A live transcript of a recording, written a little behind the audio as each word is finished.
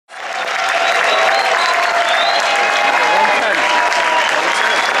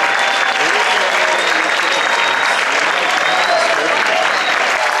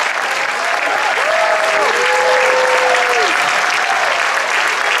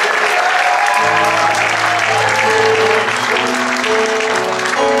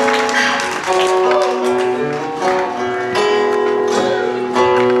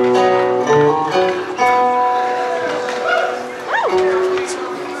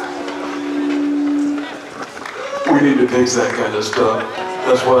We need to fix that kind of stuff.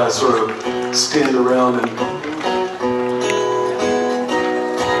 That's why I sort of stand around and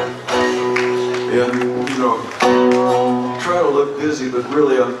you know, try to look busy, but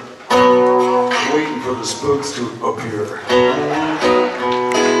really I'm waiting for the spooks to appear.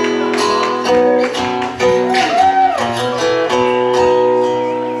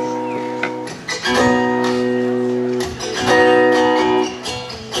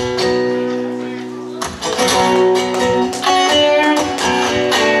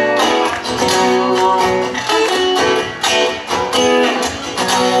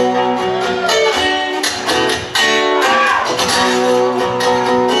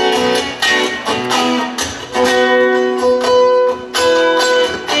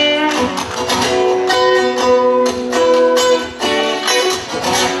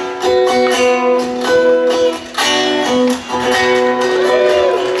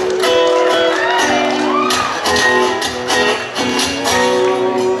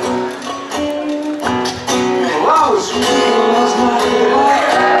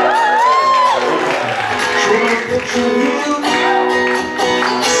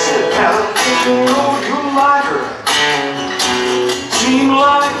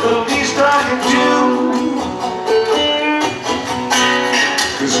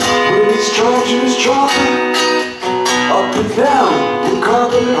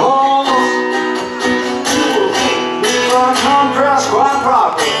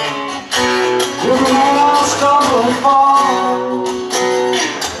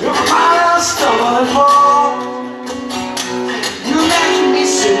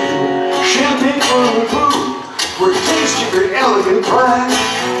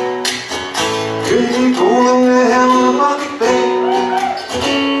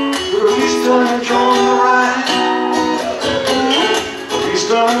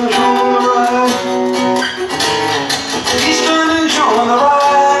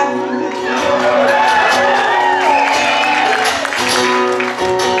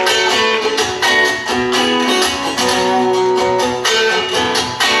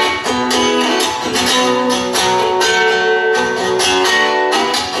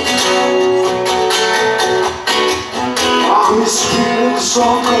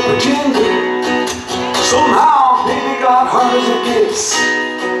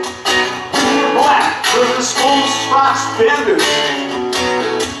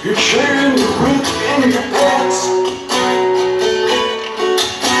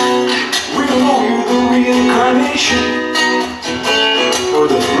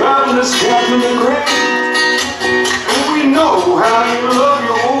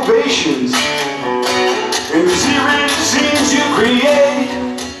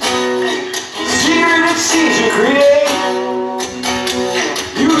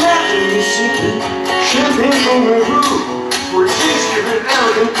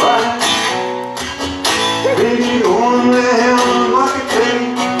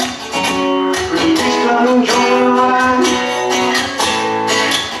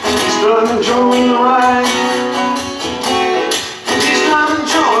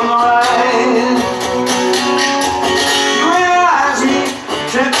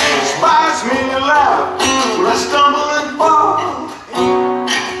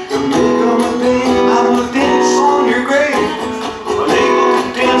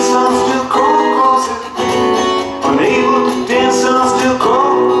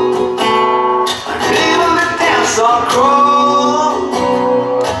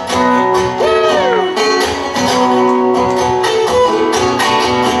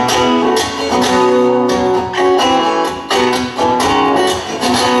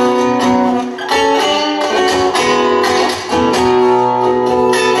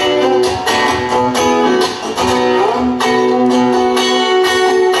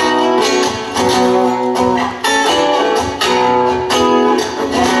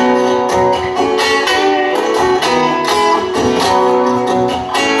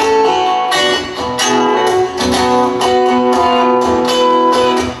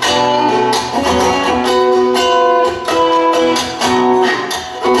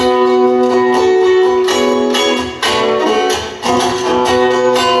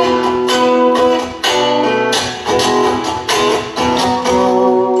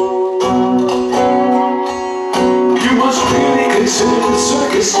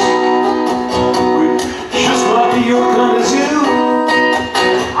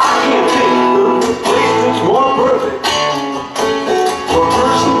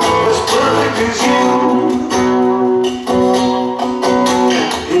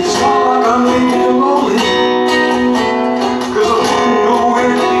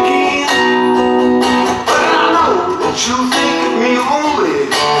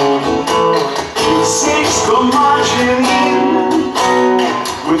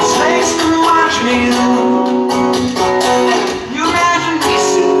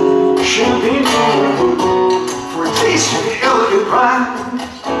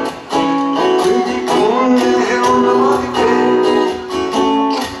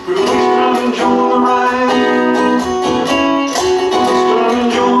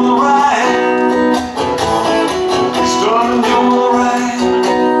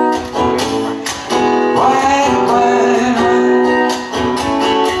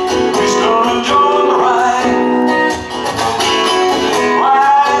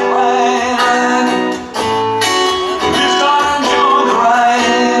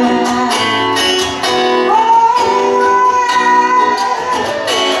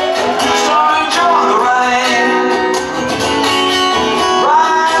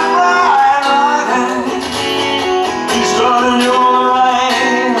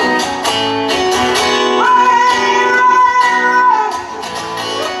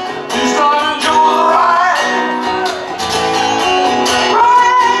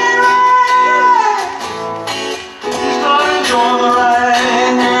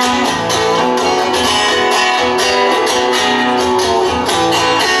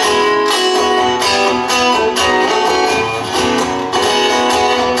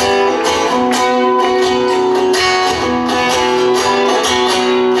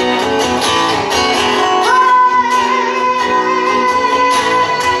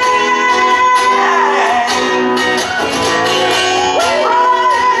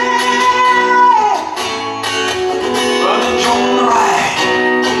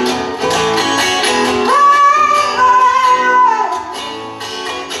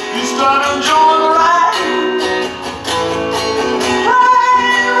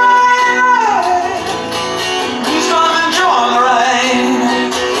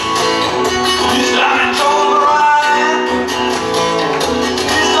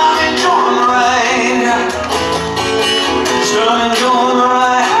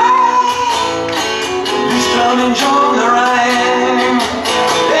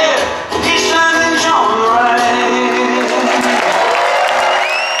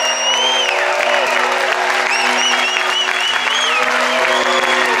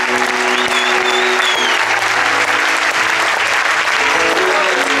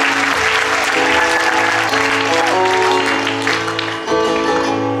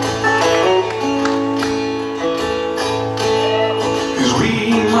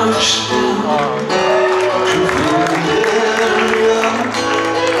 marched down to Philadelphia.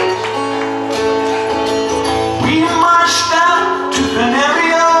 We marched down to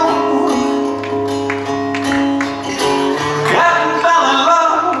Philadelphia. Captain fell in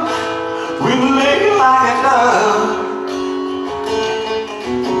love with a lady like a dove.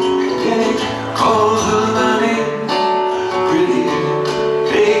 And he calls her by name, pretty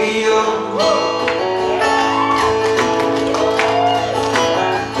Peggy-O.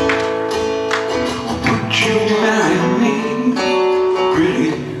 Would you marry me, pretty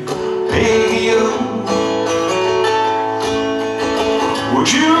Peggy-O? Would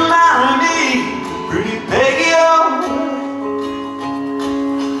you marry me, pretty Peggy-O?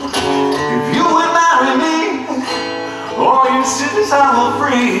 If you would marry me, all your cities I will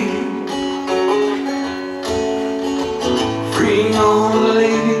free. Freeing all the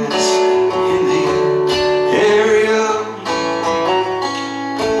ladies in the area.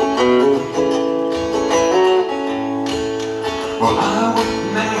 Well, I would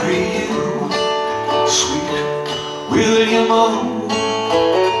marry you, sweet William O.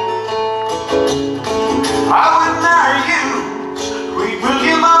 I would marry you, sweet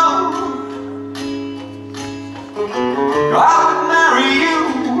William O. I would marry you,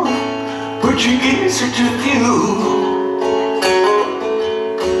 but you gave such a few.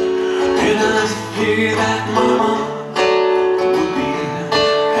 And I fear that Mama would be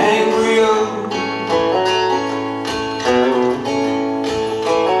angry. Oh,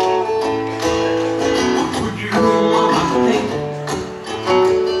 would your Mama think,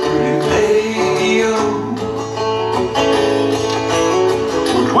 pretty Peggy-O?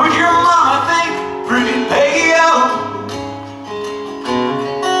 Would your Mama think, pretty Peggy-O?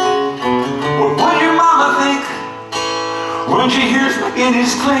 What would your Mama think when she hears my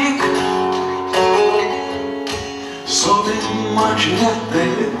guineas clink? So then marching at the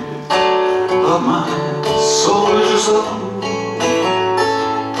head of my soldier's soul.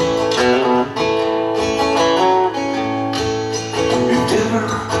 If ever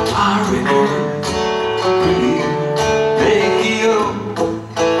I return, pretty Peggy-O.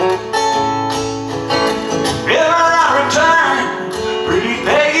 If ever I return, pretty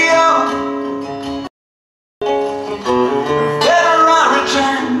Peggy-O. If ever I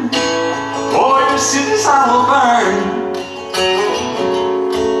return, all your cities I will burn.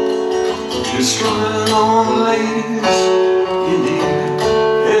 Destroying all the ladies in the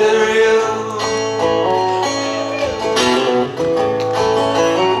area.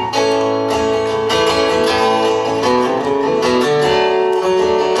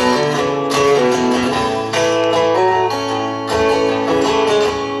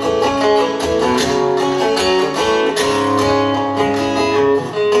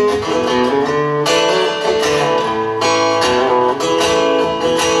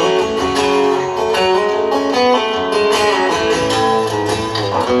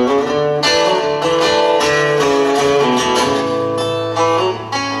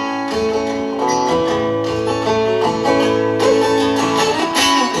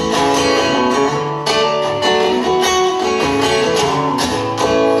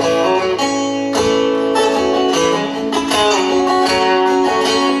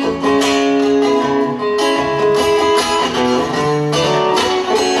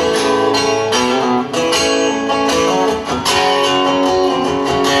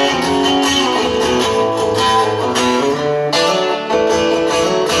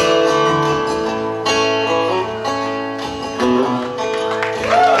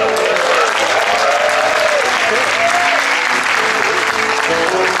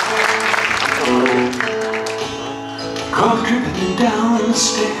 Come tripping down the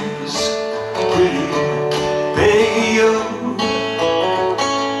stairs, pretty Peggy-O.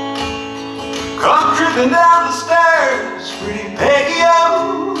 Come tripping down the stairs, pretty Peggy-O.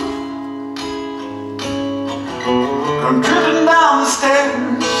 Come tripping down the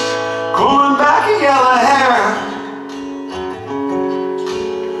stairs, combing back your yellow hair.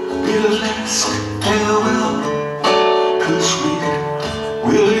 Be the last farewell to sweet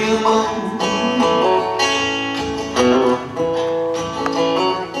William O.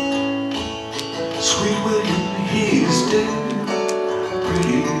 Sweet William, he's dead,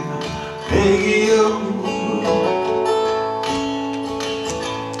 pretty Peggy-O.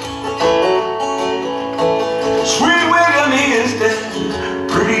 Sweet William, he is dead,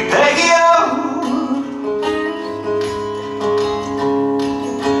 pretty Peggy-O.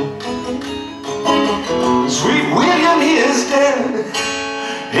 Sweet William, he is dead,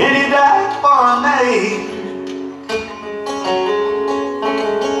 and he died for a maid.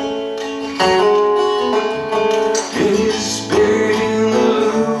 And he's buried in the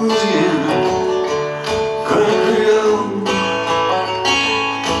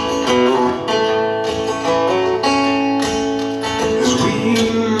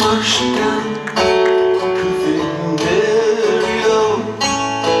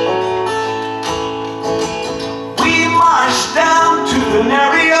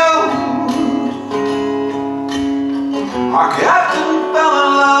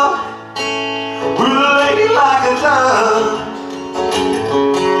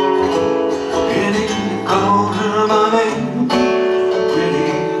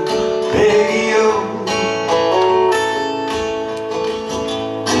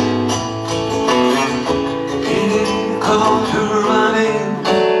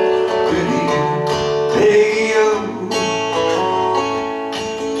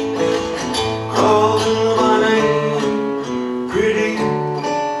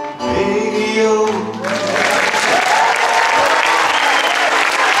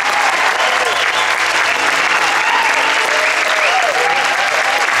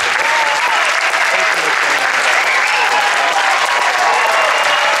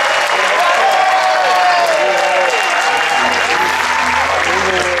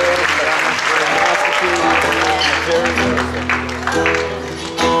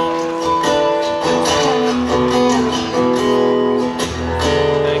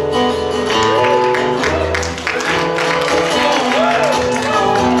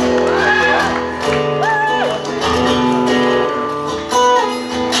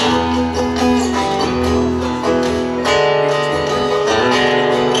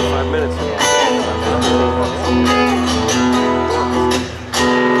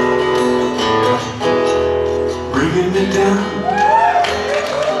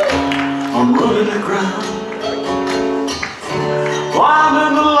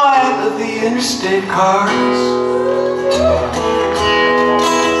interstate cars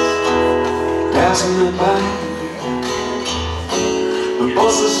passing me by, the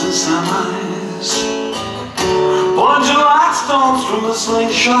buses and semis plunging like stones from a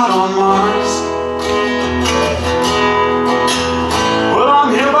slingshot on Mars. Well, I'm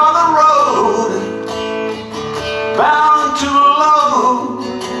here by the road, bound to a load.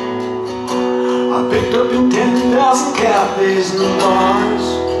 I picked up in 10,000 cafes and bars.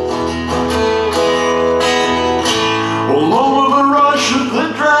 Along with the rush of the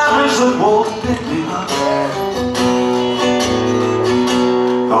drivers that won't pick me up,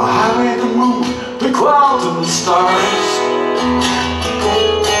 the highway, the moon, the clouds and the stars.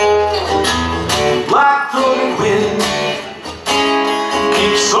 Black-throated wind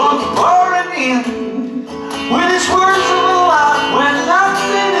keeps on pouring in with its words of a life when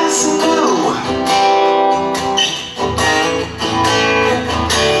nothing is new.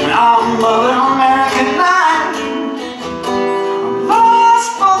 I'm Mother American night, I'm lost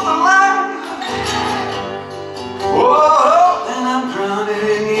for the light. Whoa, and I'm drowned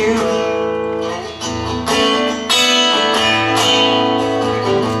in you.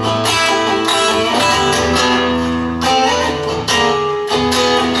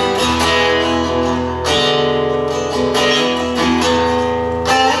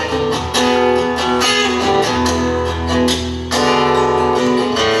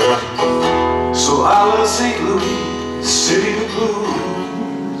 St. Louis, city of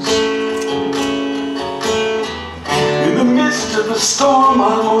blues. In the midst of the storm, I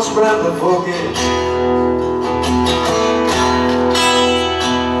almost rather forget.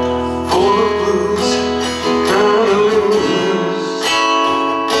 Full of blues, kind of lose.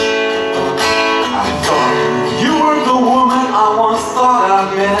 I thought you were the woman I once thought I'd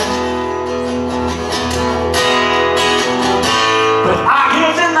met, but I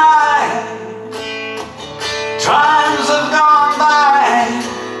can't deny times have gone by.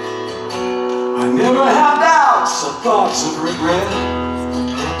 I never had doubts or thoughts of regret.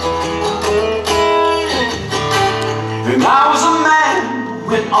 And I was a man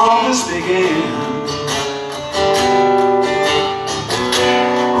when all this began,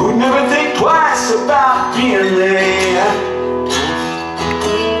 who'd never think twice about being there.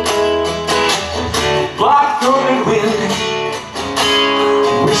 Black-throated wind,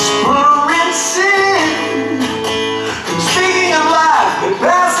 whispering sin, speaking of life that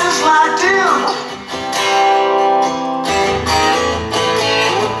passes like dew,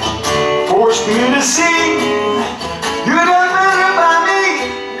 forced me to see you're done better by me,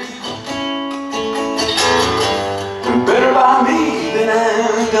 and better by me than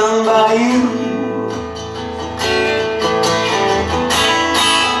I'm done by you.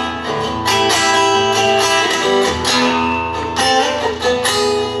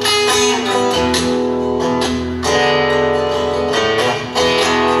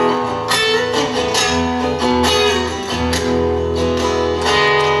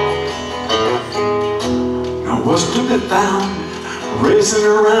 Was to be found racing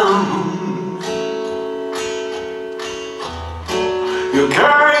around. You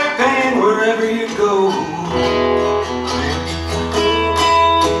carry pain wherever you go.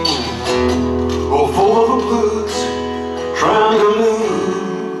 Oh, full of the blues, trying to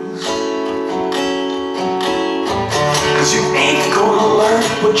lose. 'Cause you ain't gonna learn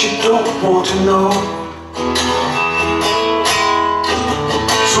what you don't want to know.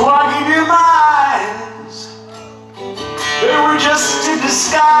 So I give you my eyes, they were just in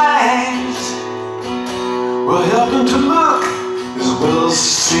disguise. Well, helping to look as well as to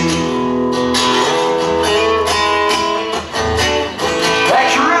see.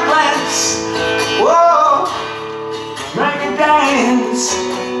 Picture a glance, whoa, make a dance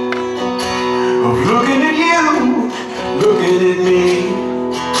of looking at you, looking at me.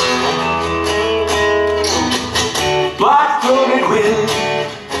 Black-throated wind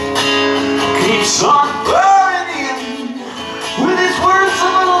keeps on blowing in with its words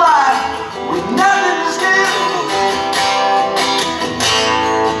of a life with nothing to do.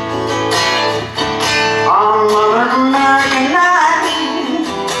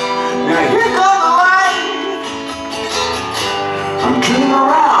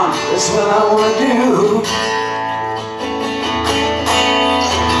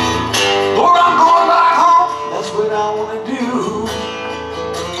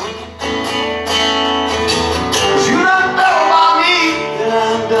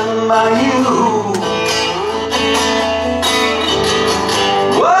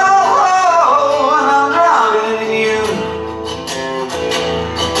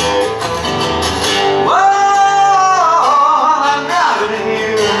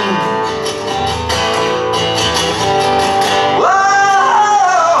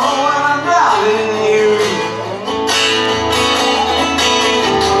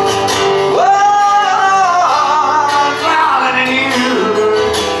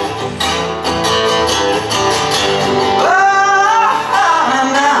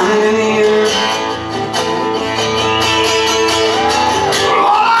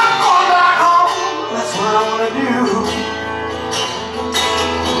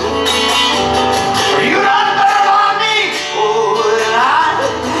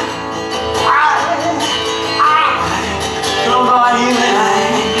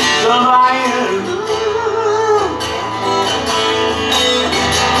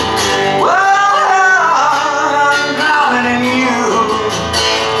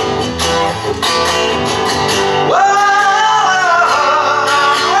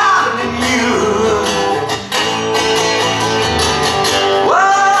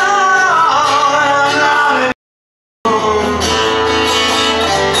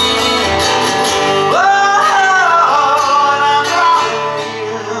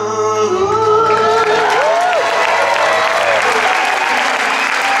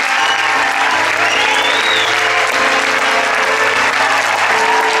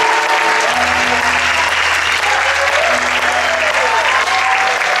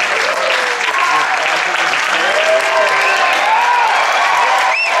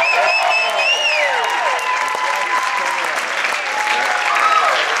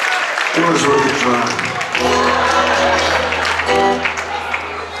 was worth a try.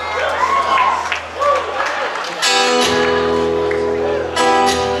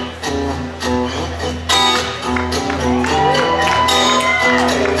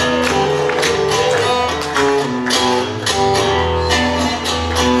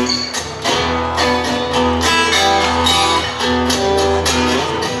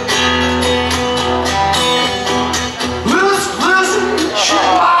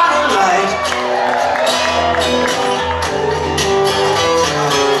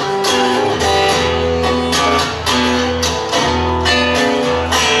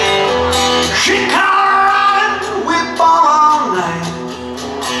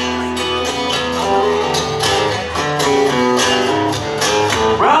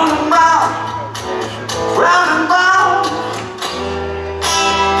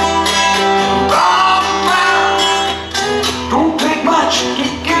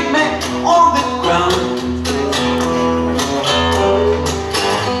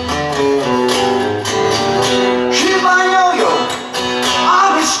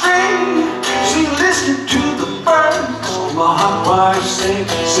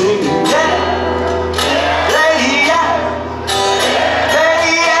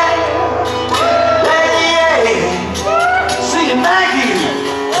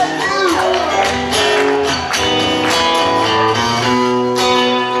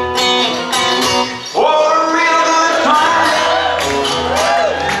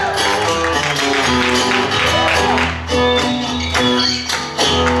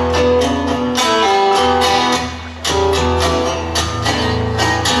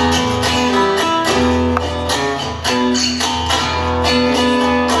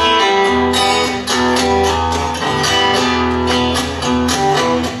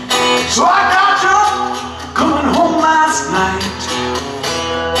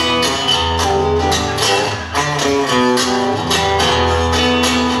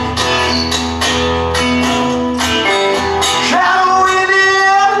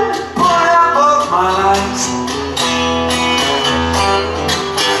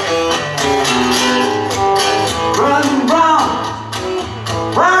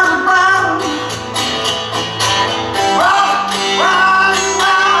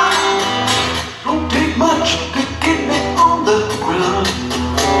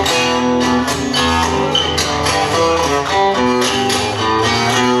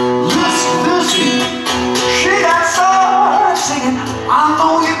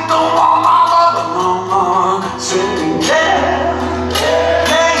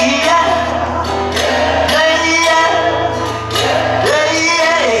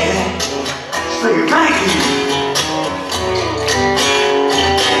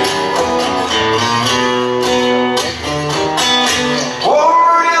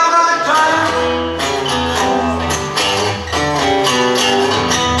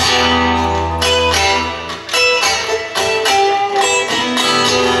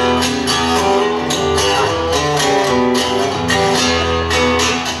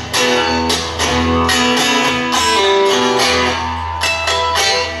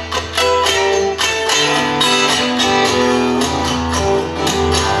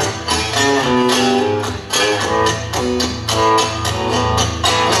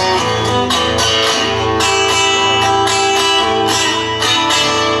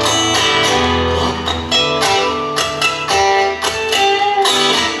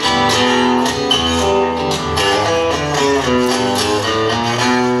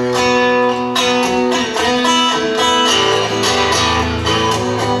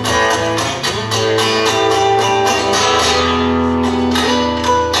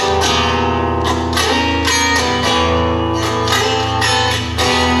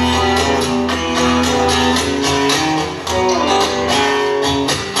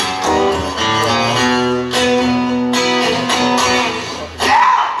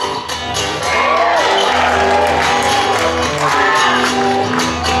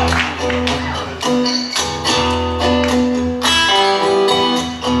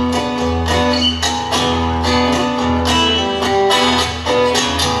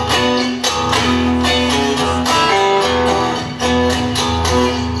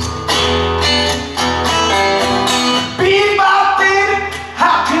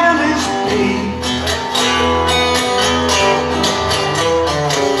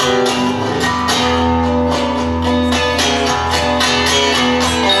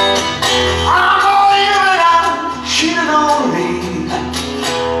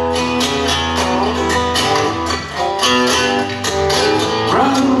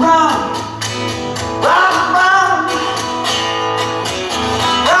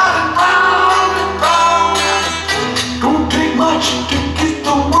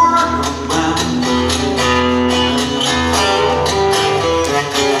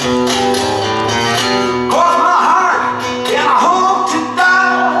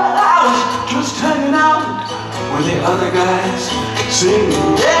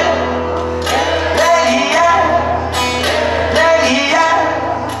 singing, yeah, yeah, yeah, yeah,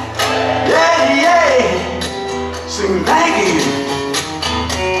 yeah, yeah, yeah, singing thank you.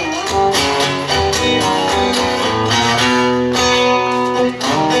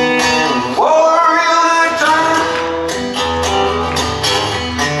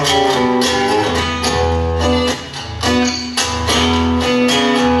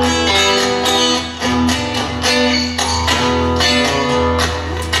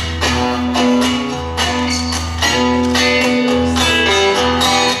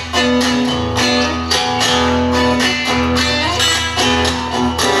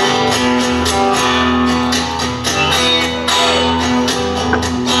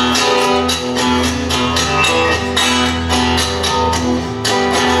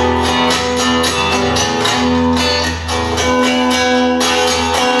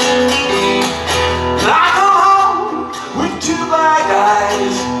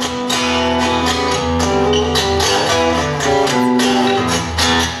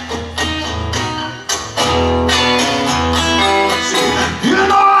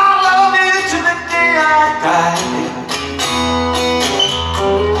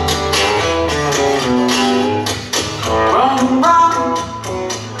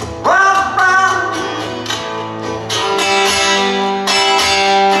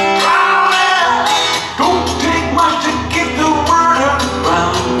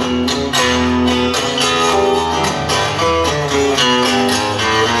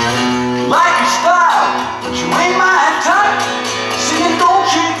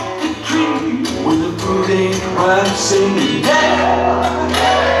 Singing, yeah,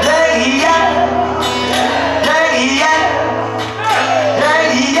 yeah, yeah, yeah, yeah,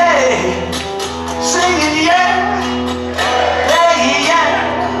 yeah, yeah, singing, yeah, yeah,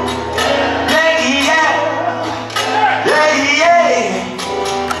 yeah, yeah, yeah, yeah, yeah,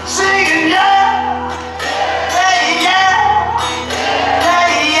 singing, yeah, yeah, yeah,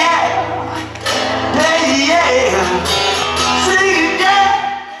 yeah, yeah, yeah, singing,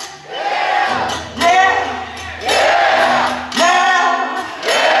 yeah, yeah.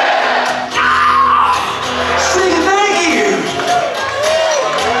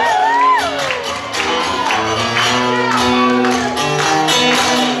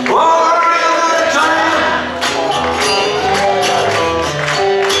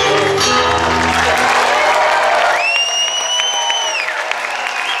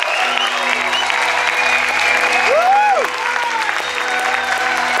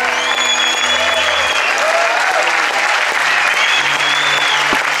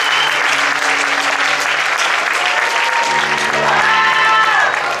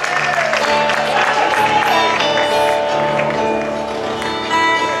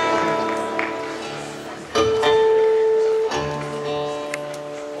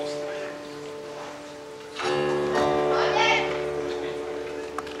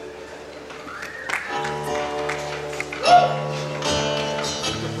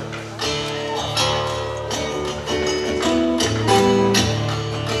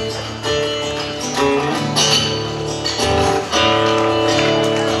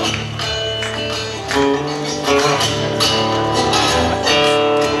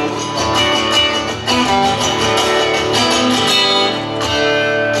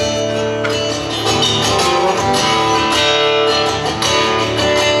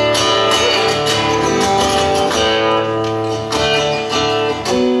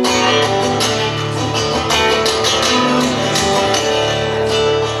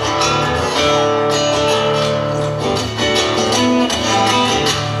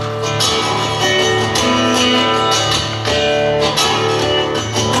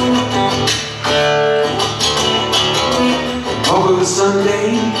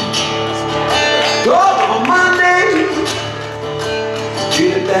 Sunday, go on Monday,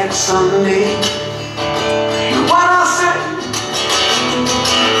 get it back Sunday. And what I say,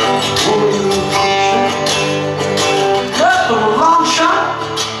 cut from a long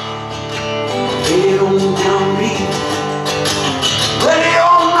shot, lay it on down me. Ready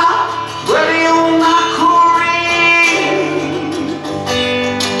or not, Corrina.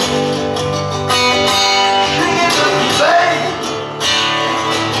 Sing it up, baby.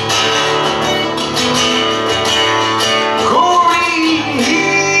 Corrina.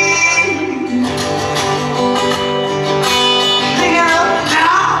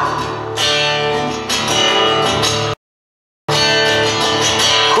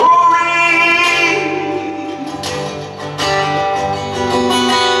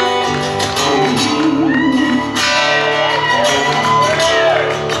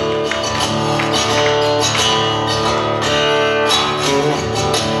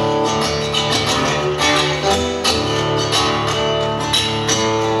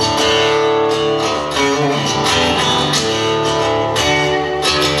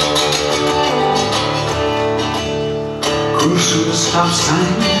 to the stop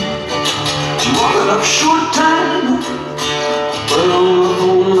sign, walking up short time, but on the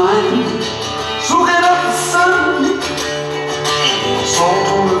phone line, soaking up the sun, salt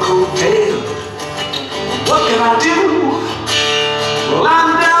on the coattail. What can I do? Well, I'm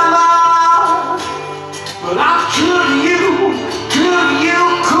down low, but I'm true to you,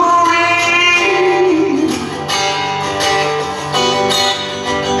 Corrina.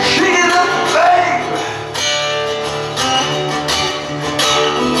 Shake it up, babe.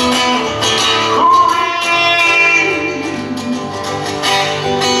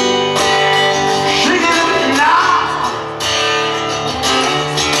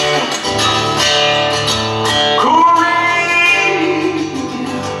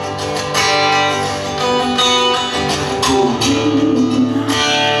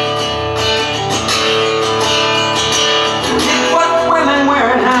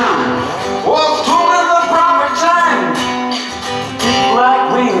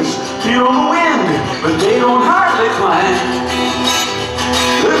 But they don't hardly climb.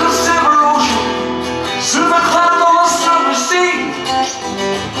 There's a silver ocean, silver clouds on the silver sea,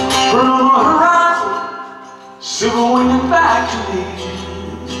 burn on the horizon, silver winging back to me.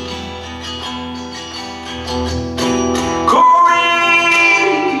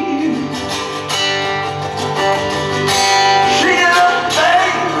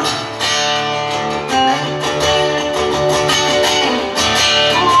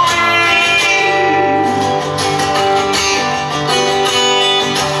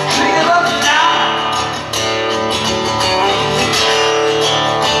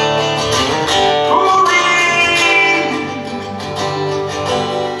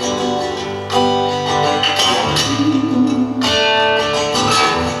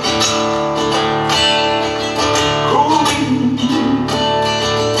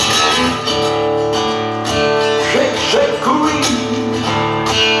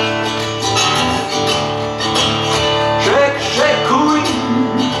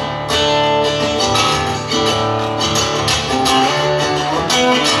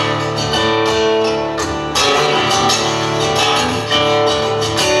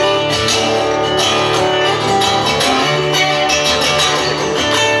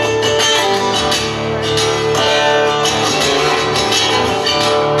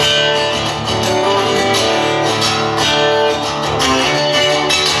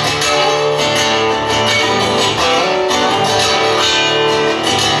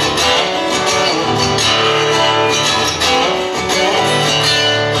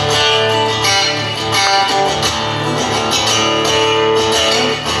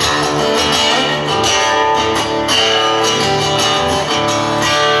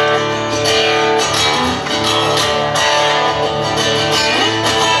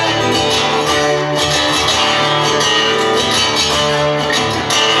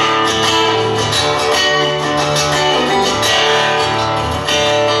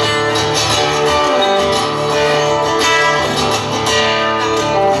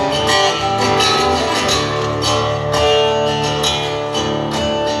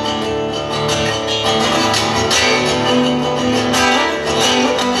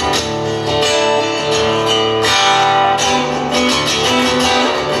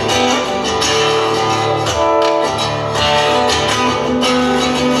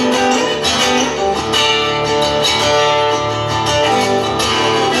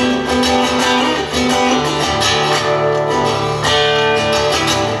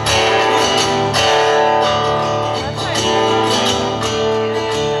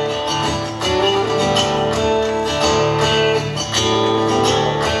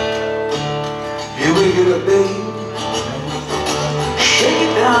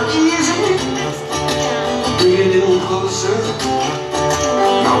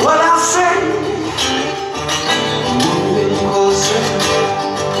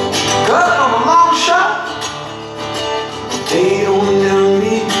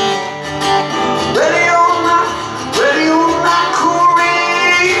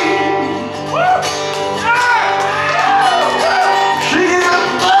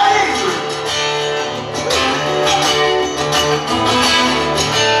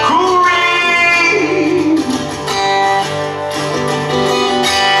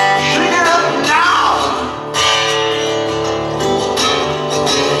 Shake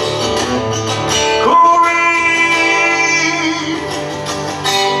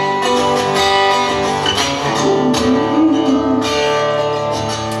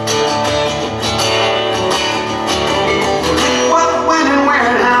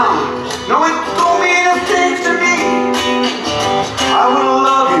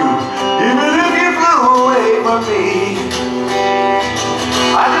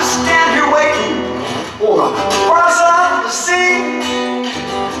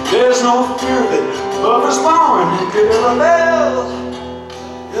Ever fail,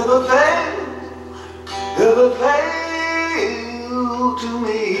 ever fail, ever fail to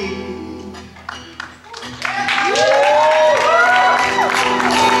me.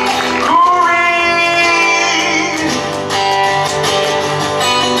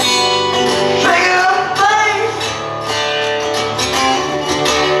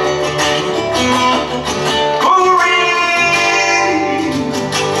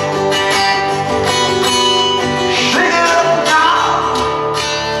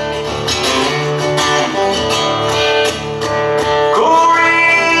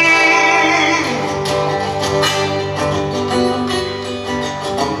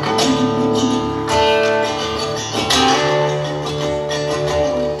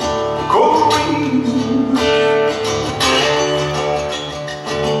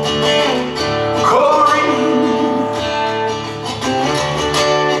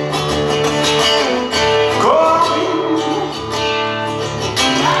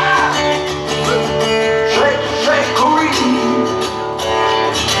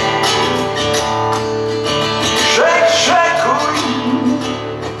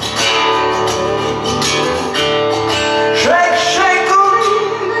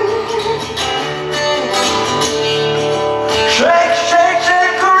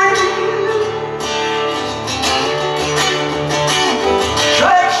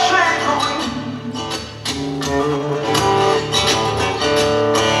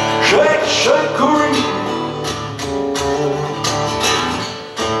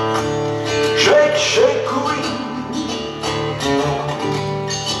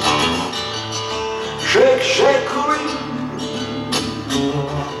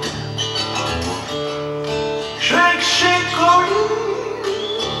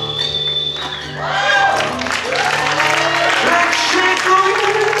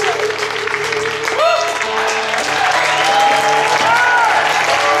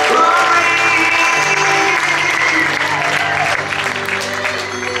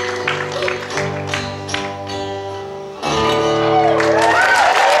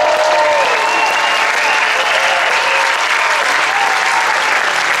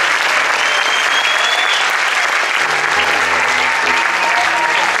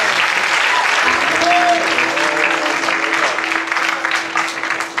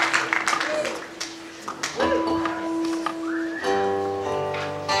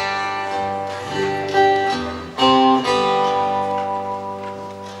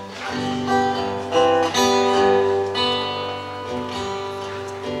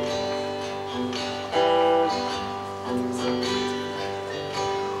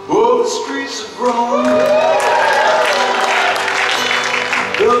 The streets have grown,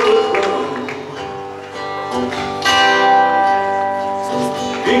 filled with road.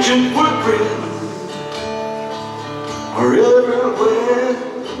 Ancient footprints are everywhere,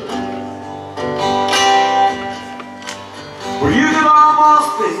 where you can almost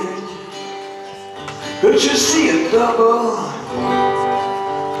think that you see a double.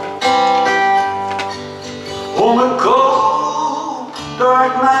 On the cold,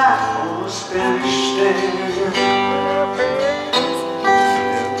 dark night on a Spanish stair,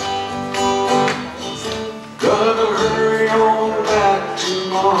 gotta hurry on back to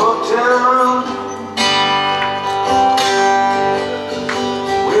my hotel,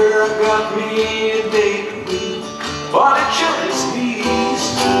 where I got me a date with Botticelli's niece.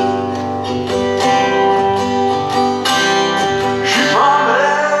 She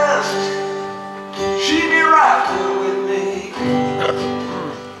promised she'd be right there with me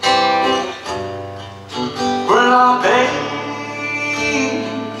when I paint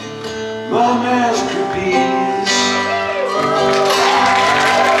my masterpiece.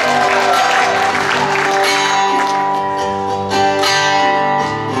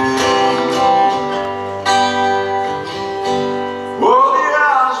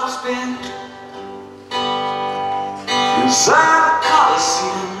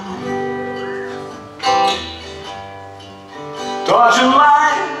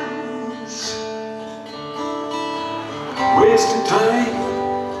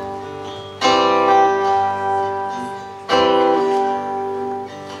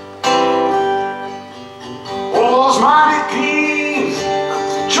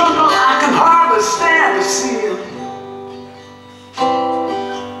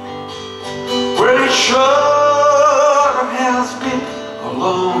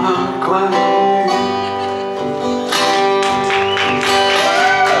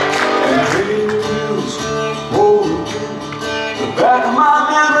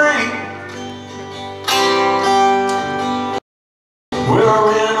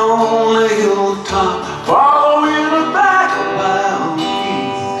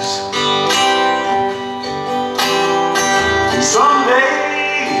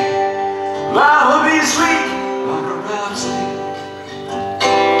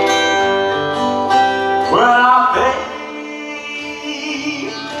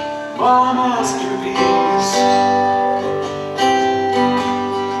 my masterpiece.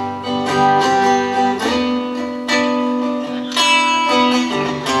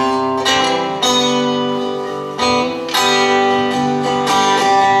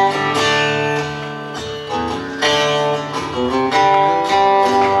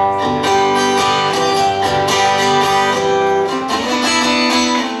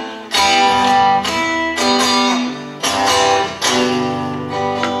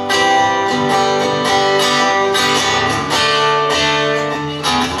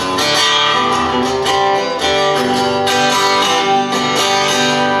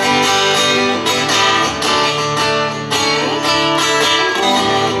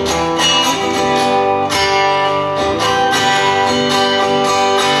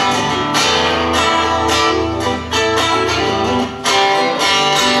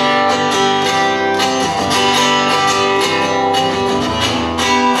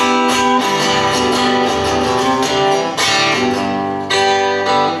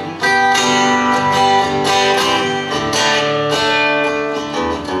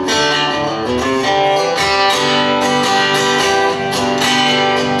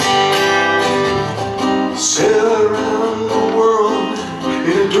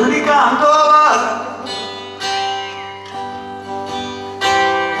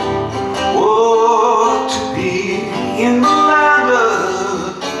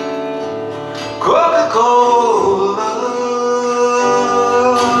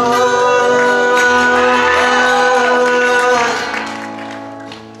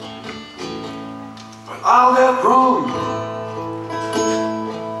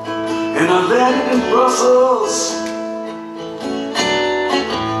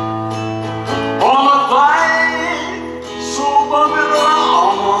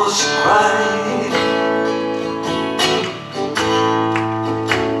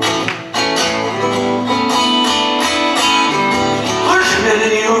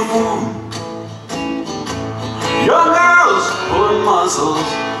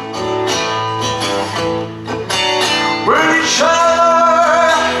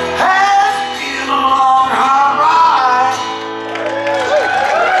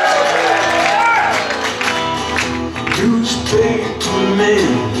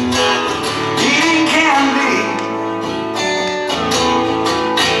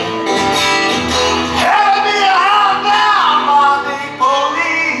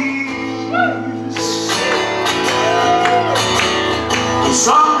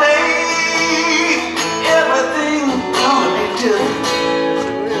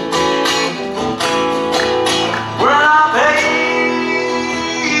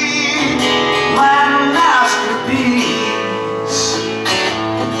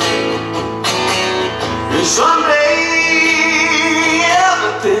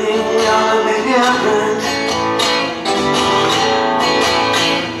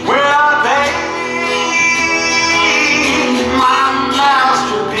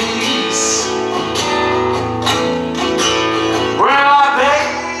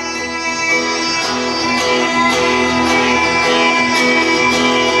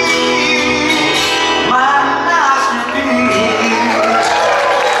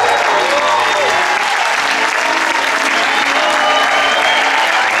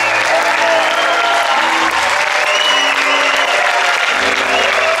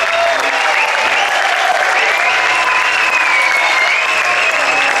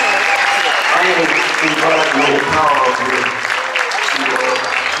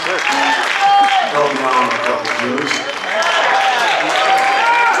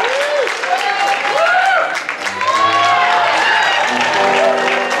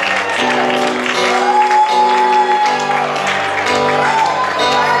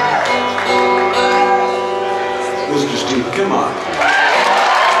 Mr. Steve Kimock.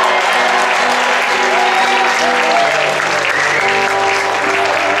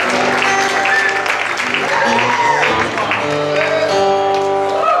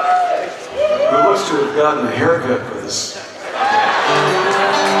 Who must have gotten a haircut for this?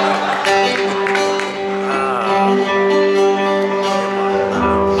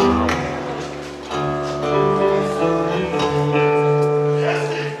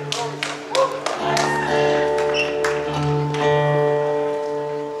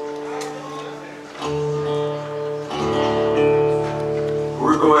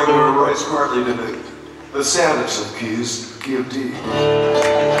 Smartly to the saddest of keys, the key of D.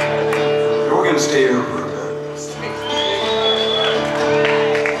 And we're going to stay here for a bit.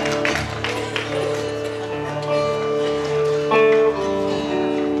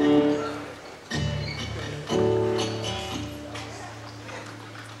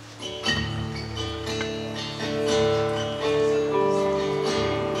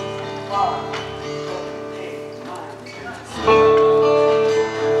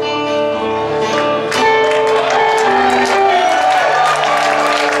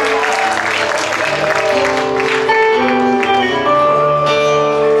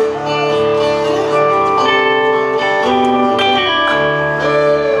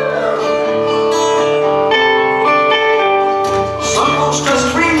 folks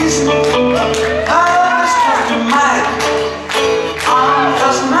trust reason, others trust your mind. I don't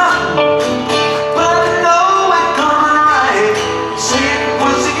trust nothing, but I know it's coming right. See it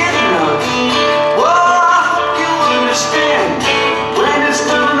once again. Well, I hope you understand. When it's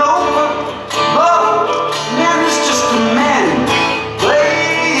done and over, love, man is just a man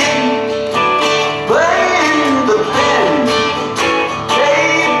playing the band.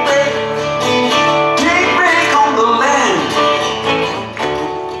 Daybreak on the land.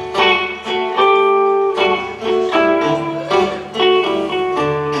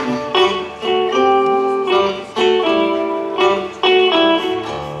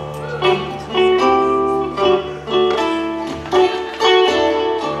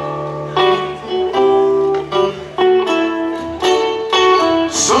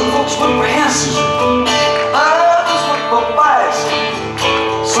 Some folks look for answers, others look for bias.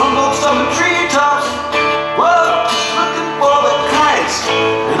 Some folks on the treetops, well, just looking for the kites.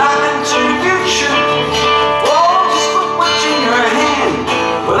 And I can tell the future, oh, just look what's in your hand.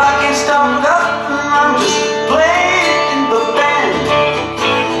 But I can't stop nothing, I'm just playing the band.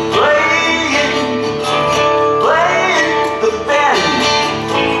 Playing the band.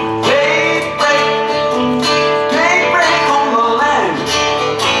 Daybreak on the land.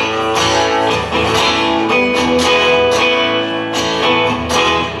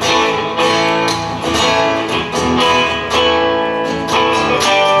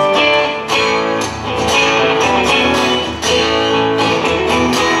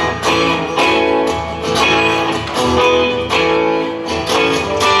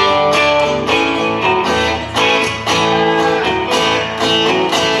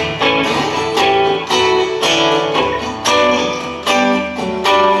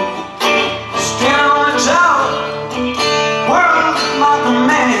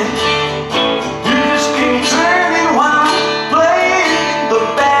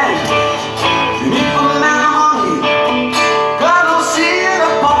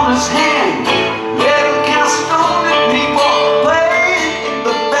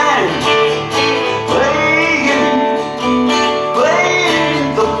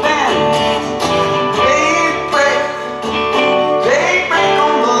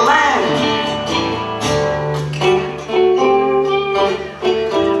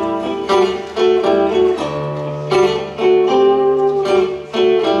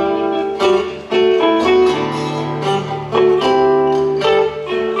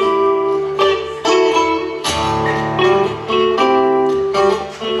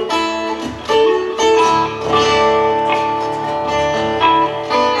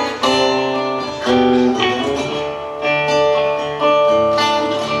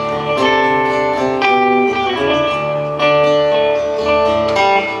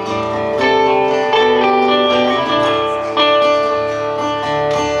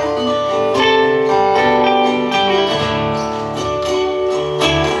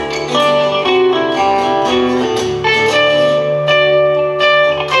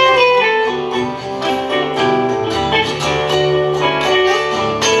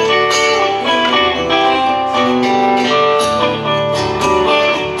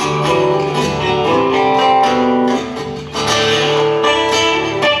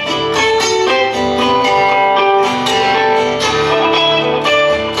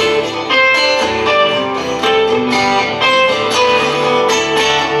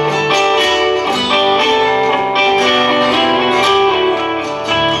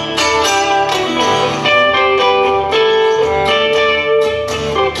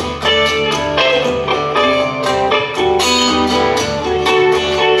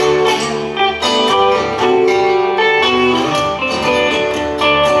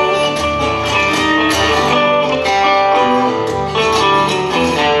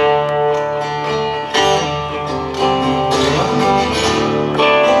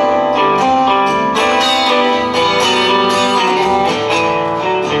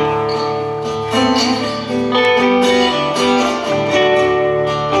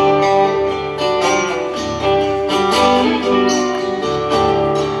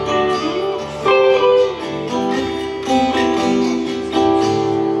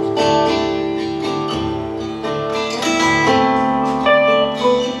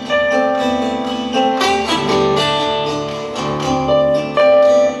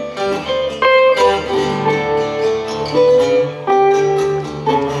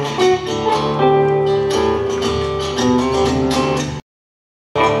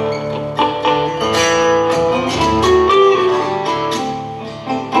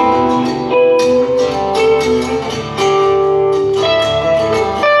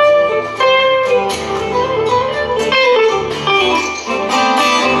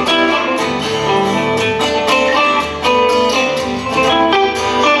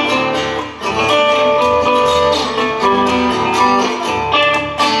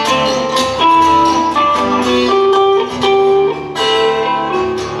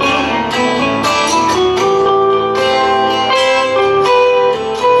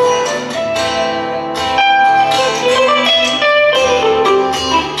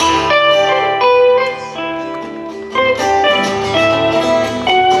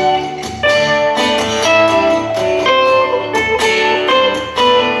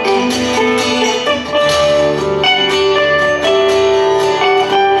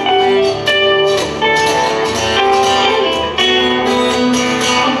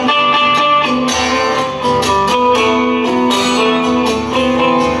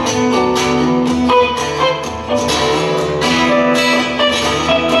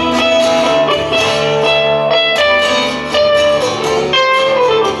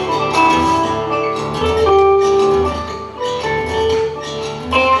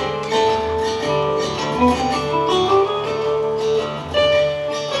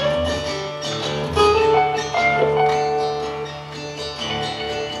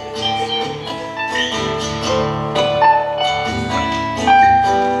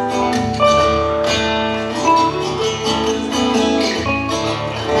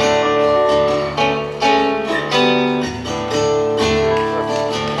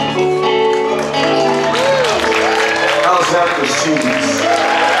 tunes.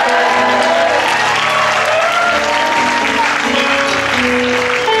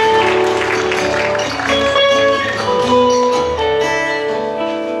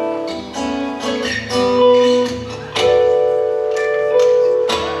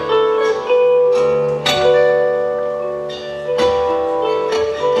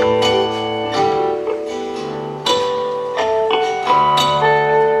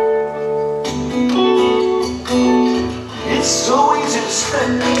 It's so easy to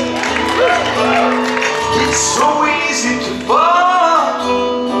spend. It's so easy to fall.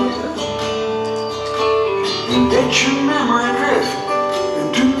 Let your memory drift and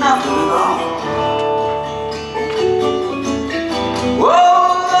do nothing at all. Oh,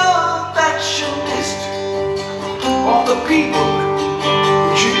 love that you missed, all the people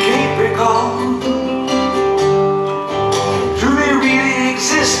that you can't recall. Do they really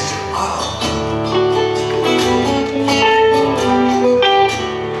exist? Oh.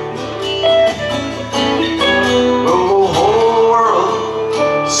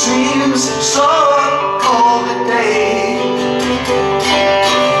 So cold today.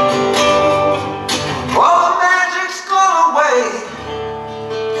 All the magic's gone away.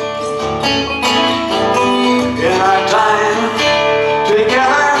 In our time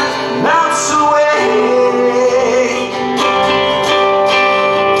together melts away.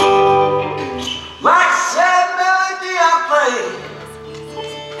 Like sad melody I play.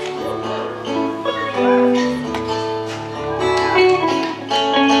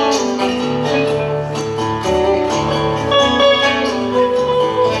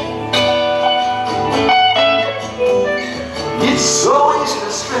 It's so easy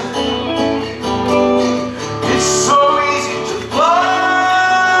to spend. It's so easy to fall.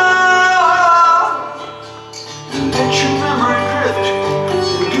 And let your memory drift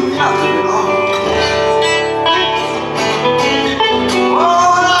and do nothing at all. Oh,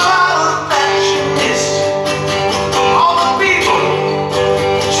 the love that you missed, all the people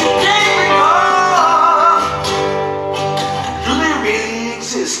that you can't recall. Do they really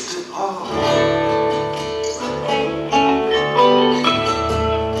exist at all?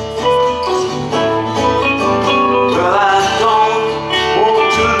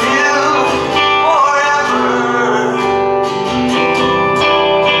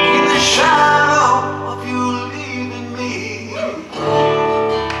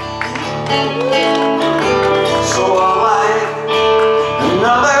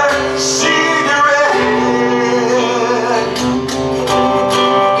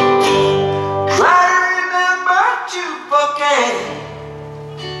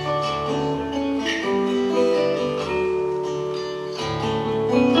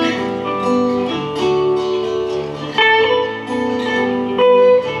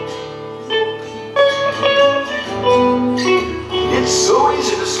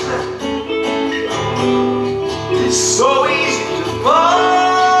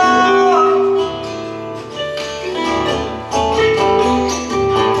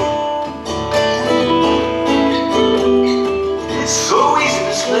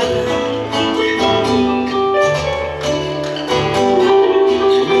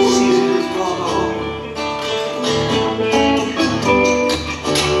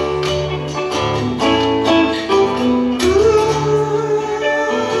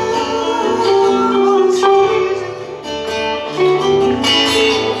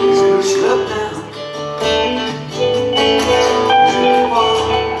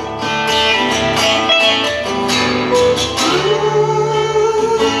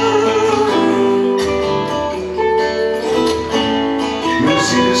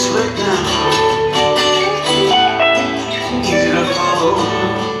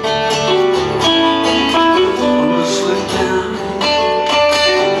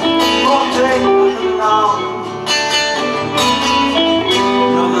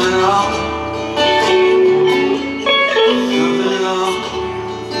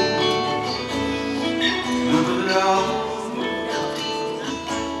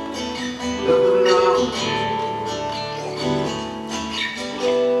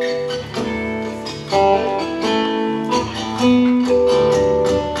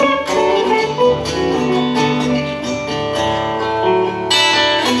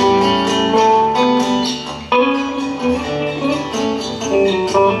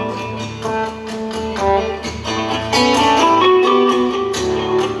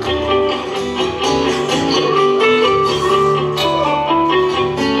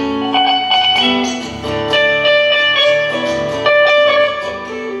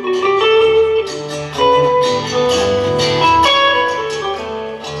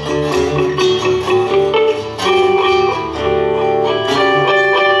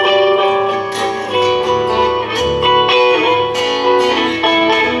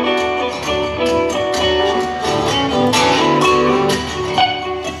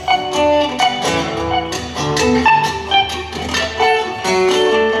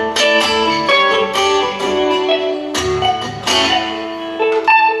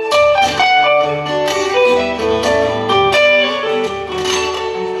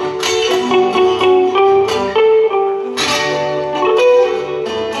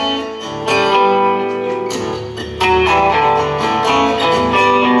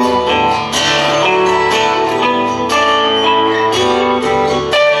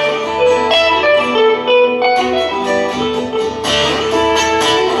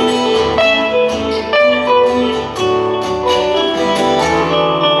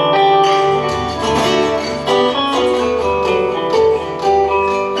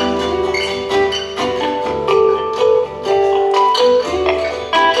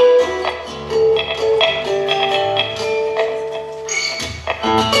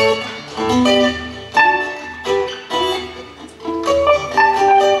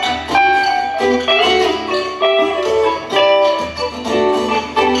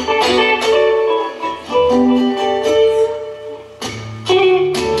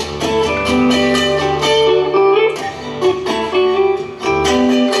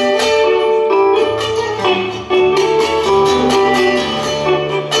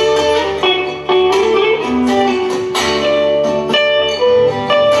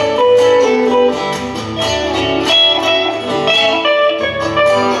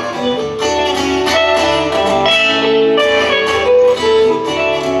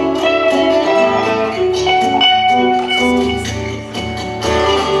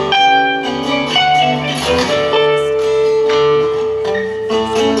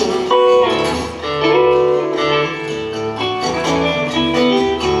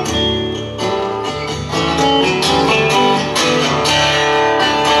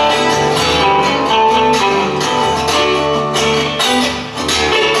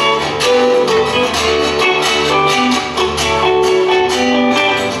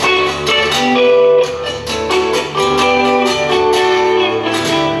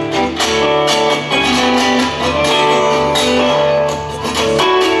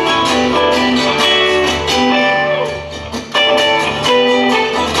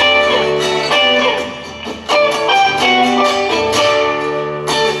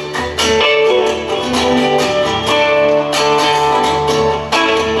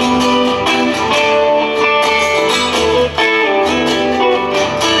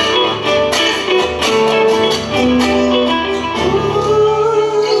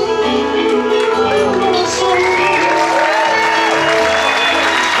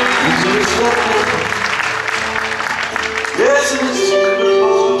 Yes, and it's good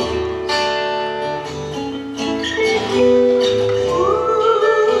boy. Ooh,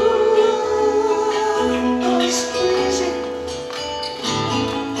 it's easy.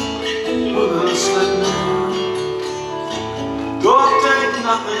 We're slipping. Don't take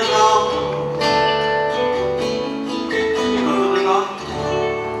nothing at all. Nothing at all.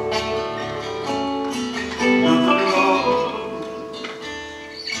 Nothing at all.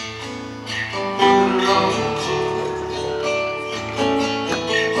 Nothing at all.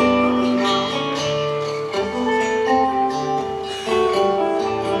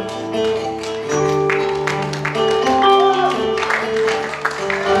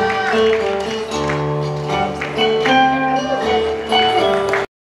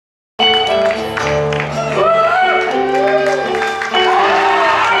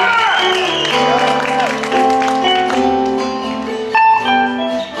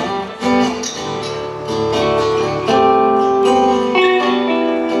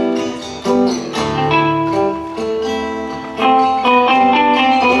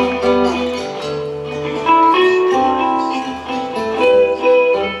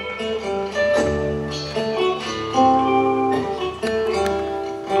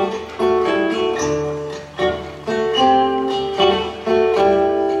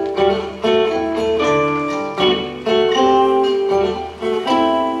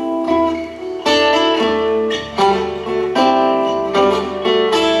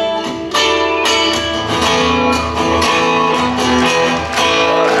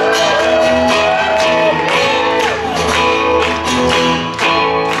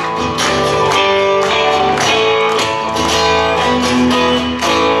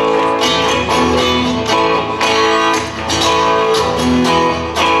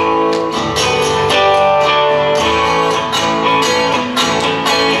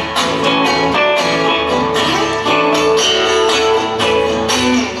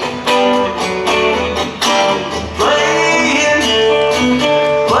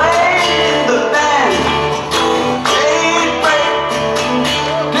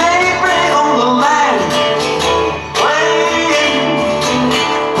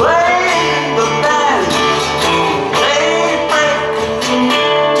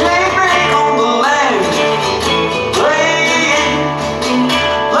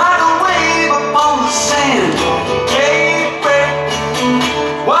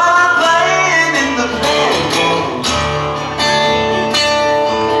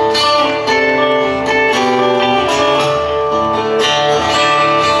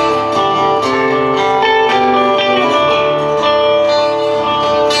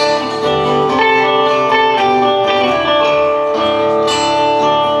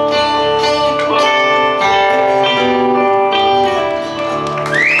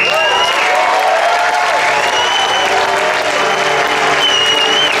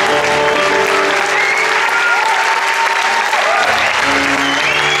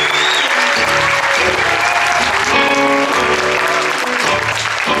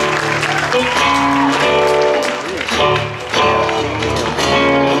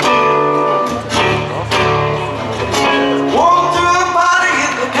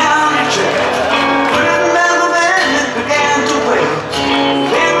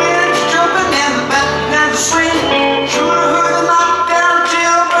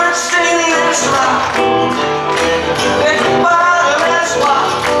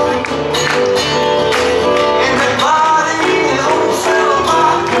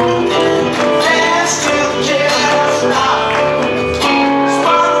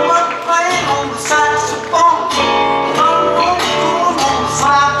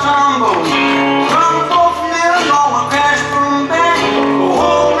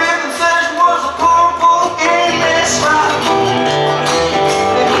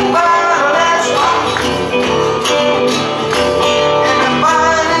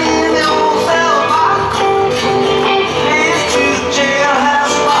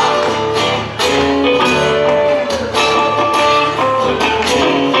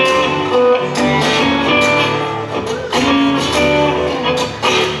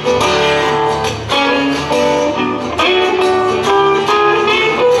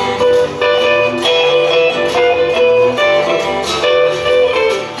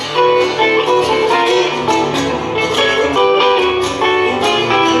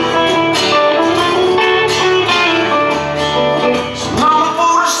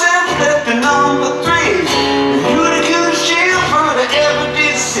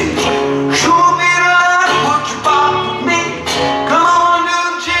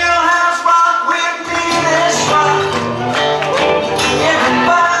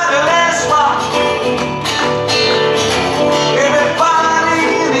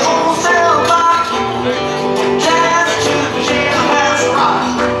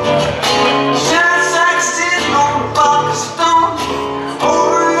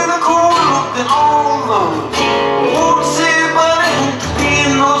 on.